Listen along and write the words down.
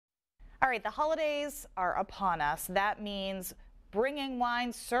All right, the holidays are upon us. That means bringing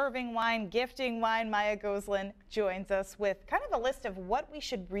wine, serving wine, gifting wine. Maya Gozlan joins us with kind of a list of what we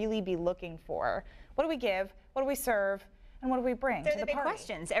should really be looking for. What do we give? What do we serve? And what do we bring They're to the big party?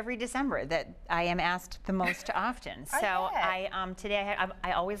 questions every December that I am asked the most often. So today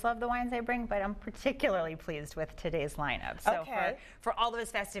I always love the wines I bring, but I'm particularly pleased with today's lineup. So for all those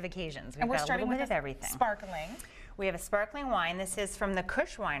festive occasions, we've got a little bit of everything. Sparkling. We have a sparkling wine. This is from the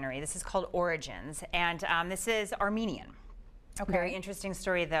Kush Winery. This is called Origins, and this is Armenian. Okay. Very interesting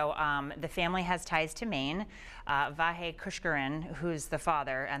story, though. The family has ties to Maine. Vahe Kushkaran, who's the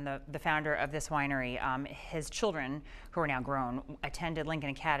father and the founder of this winery, his children, who are now grown, attended Lincoln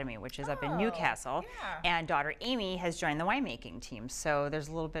Academy, which is up in Newcastle. Yeah. And daughter Amy has joined the winemaking team. So there's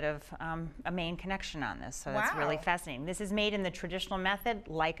a little bit of a Maine connection on this. So that's really fascinating. This is made in the traditional method,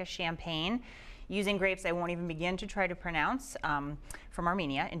 like a champagne, using grapes I won't even begin to try to pronounce, from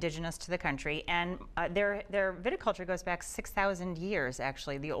Armenia, indigenous to the country. And their viticulture goes back 6,000 years,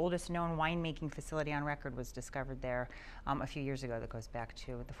 actually. The oldest known winemaking facility on record was discovered there a few years ago that goes back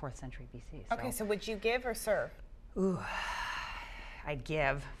to the 4th century BC. Okay, so would you give or serve? Ooh, I'd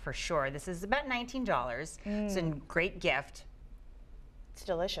give, for sure. This is about $19. It's a great gift. It's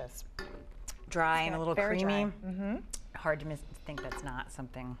delicious. Dry and a little creamy. Hard to think that's not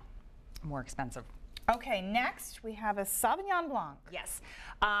something more expensive. Okay, next we have a Sauvignon Blanc. Yes,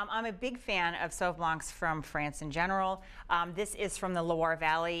 I'm a big fan of Sauv Blancs from France in general. This is from the Loire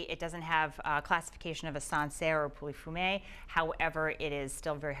Valley. It doesn't have classification of a Sancerre or Pouilly Fumé. However, it is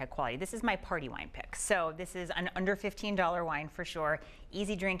still very high quality. This is my party wine pick. So this is an under $15 wine for sure.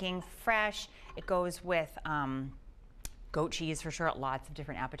 Easy drinking, fresh. It goes with goat cheese for sure. Lots of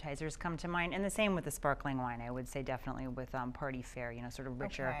different appetizers come to mind, and the same with the sparkling wine. I would say definitely with party fare, you know, sort of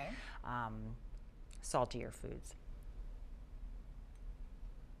richer, saltier foods.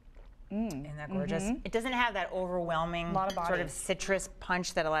 Isn't that gorgeous? It doesn't have that overwhelming sort of citrus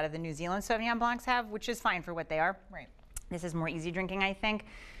punch that a lot of the New Zealand Sauvignon Blancs have, which is fine for what they are. Right. This is more easy drinking, I think.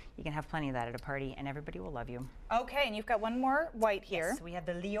 You can have plenty of that at a party, and everybody will love you. Okay, and you've got one more white here. Yes, we have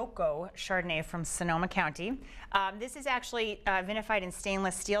the Lioko Chardonnay from Sonoma County. This is actually vinified in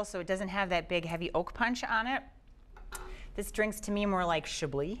stainless steel, so it doesn't have that big, heavy oak punch on it. This drinks to me more like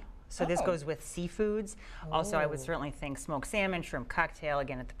Chablis. So this goes with seafoods. Also, I would certainly think smoked salmon, shrimp cocktail,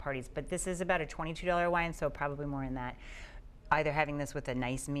 again at the parties. But this is about a $22 wine, so probably more in that. Either having this with a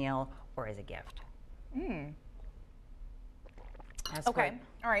nice meal or as a gift. Okay.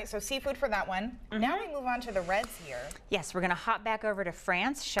 All right, so seafood for that one. Now we move on to the reds here. Yes, we're going to hop back over to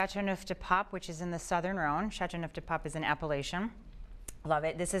France, Châteauneuf-du-Pape, which is in the southern Rhone. Châteauneuf-du-Pape is in Appellation. Love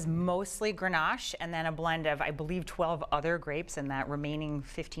it. This is mostly Grenache and then a blend of, I believe, 12 other grapes in that remaining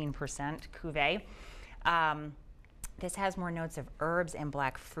 15% cuvee. This has more notes of herbs and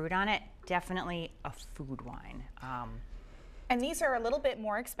black fruit on it. Definitely a food wine. And these are a little bit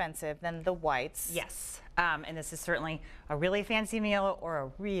more expensive than the whites. Yes, and this is certainly a really fancy meal or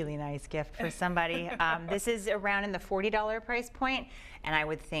a really nice gift for somebody. This is around in the $40 price point, and I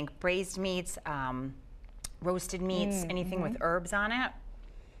would think braised meats, roasted meats, anything with herbs on it.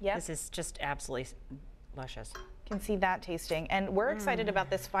 Yep. This is just absolutely luscious. Can see that tasting. And we're excited about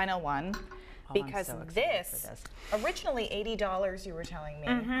this final one. Because so this, originally $80, you were telling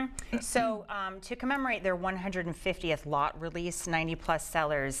me. So to commemorate their 150th lot release, 90-plus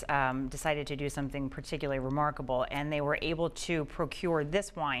sellers decided to do something particularly remarkable, and they were able to procure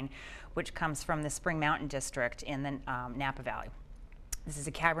this wine, which comes from the Spring Mountain District in the Napa Valley. This is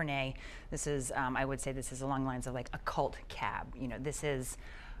a Cabernet. This is, I would say this is along the lines of like a cult cab. You know, this is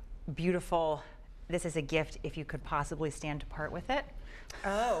beautiful. This is a gift if you could possibly stand to part with it.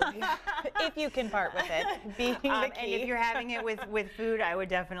 Oh, if you can part with it, being the key. And if you're having it with food, I would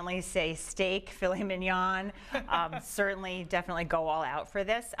definitely say steak, filet mignon. Certainly, definitely go all out for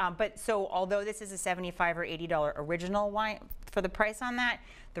this. But so, although this is a $75 or $80 original wine, for the price on that,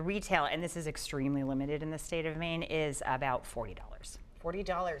 the retail, and this is extremely limited in the state of Maine, is about $40.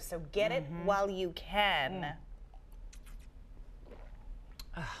 $40. So get it while you can.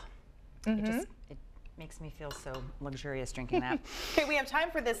 It makes me feel so luxurious drinking that. Okay, we have time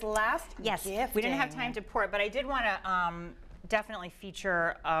for this last gift. We didn't have time to pour it, but I did want to definitely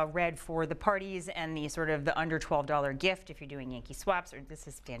feature a red for the parties and the sort of the under $12 gift if you're doing Yankee swaps. Or this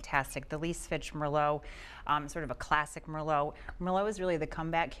is fantastic. The Lee Fitch Merlot, sort of a classic Merlot. Merlot is really the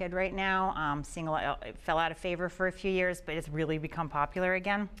comeback kid right now. Seeing a lot, it fell out of favor for a few years, but it's really become popular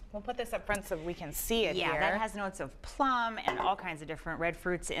again. We'll put this up front so we can see it here. Yeah, that has notes of plum and all kinds of different red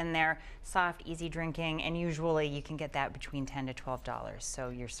fruits in there. Soft, easy drinking, and usually you can get that between $10 to $12. So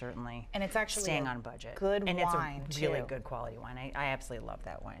you're certainly and it's actually staying on budget. Good and wine it's a really good quality quality wine. I absolutely love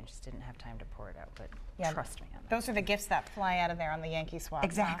that wine. I just didn't have time to pour it out, but Yeah, trust me on that. Those are the gifts that fly out of there on the Yankee swap. huh?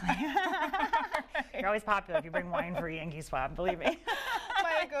 Exactly. You're always popular if you bring wine for a Yankee swap, believe me.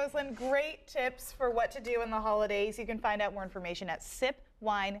 Maya Goslin, great tips for what to do in the holidays. You can find out more information at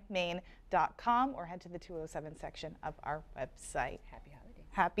sipwinemaine.com or head to the 207 section of our website. Happy holidays.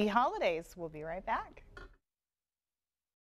 Happy holidays. We'll be right back.